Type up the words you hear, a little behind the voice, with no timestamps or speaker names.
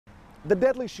The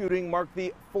deadly shooting marked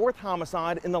the fourth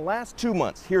homicide in the last 2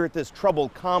 months here at this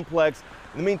troubled complex.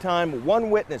 In the meantime,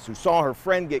 one witness who saw her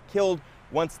friend get killed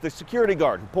wants the security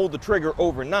guard who pulled the trigger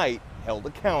overnight held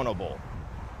accountable.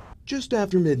 Just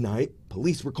after midnight,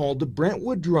 police were called to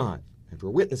Brentwood Drive after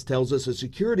a witness tells us a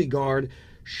security guard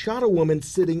shot a woman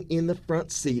sitting in the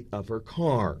front seat of her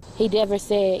car. He never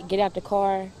said, get out the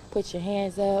car, put your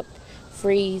hands up,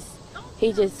 freeze.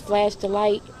 He just flashed the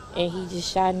light and he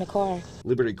just shot in the car.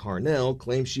 Liberty Carnell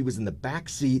claims she was in the back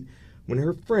seat when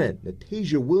her friend,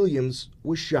 Natasia Williams,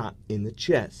 was shot in the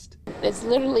chest. That's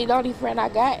literally the only friend I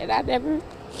got, and I'll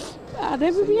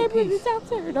never be able to talk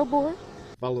to her no more.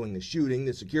 Following the shooting,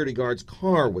 the security guard's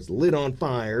car was lit on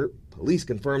fire. Police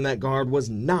confirmed that guard was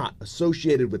not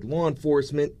associated with law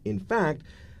enforcement. In fact,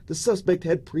 the suspect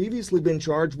had previously been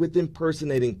charged with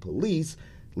impersonating police,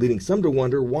 leading some to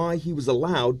wonder why he was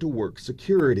allowed to work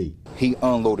security. He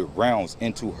unloaded rounds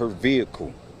into her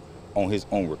vehicle on his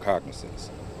own recognizance.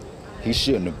 He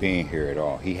shouldn't have been here at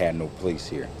all. He had no place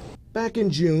here. Back in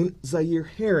June, Zaire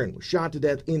Heron was shot to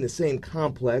death in the same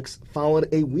complex, followed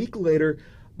a week later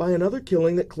by another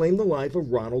killing that claimed the life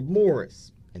of Ronald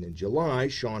Morris. And in July,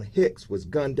 Sean Hicks was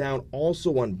gunned down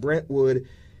also on Brentwood.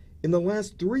 In the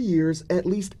last 3 years, at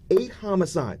least 8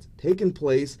 homicides taken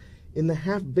place in the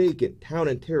half-vacant Town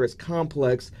and Terrace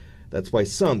complex. That's why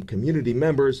some community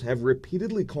members have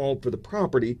repeatedly called for the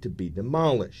property to be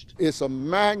demolished. It's a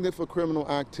magnet for criminal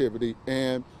activity,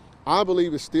 and I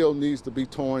believe it still needs to be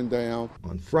torn down.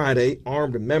 On Friday,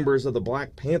 armed members of the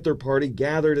Black Panther Party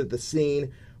gathered at the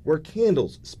scene where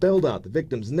candles spelled out the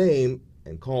victim's name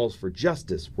and calls for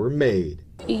justice were made.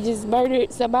 He just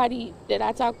murdered somebody that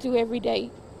I talk to every day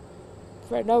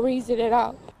for no reason at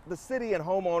all. The city and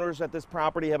homeowners at this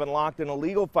property have been locked in a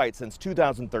legal fight since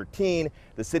 2013.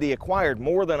 The city acquired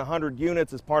more than 100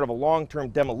 units as part of a long-term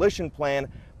demolition plan,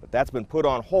 but that's been put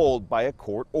on hold by a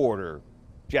court order.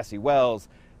 Jesse Wells,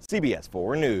 CBS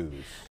 4 News.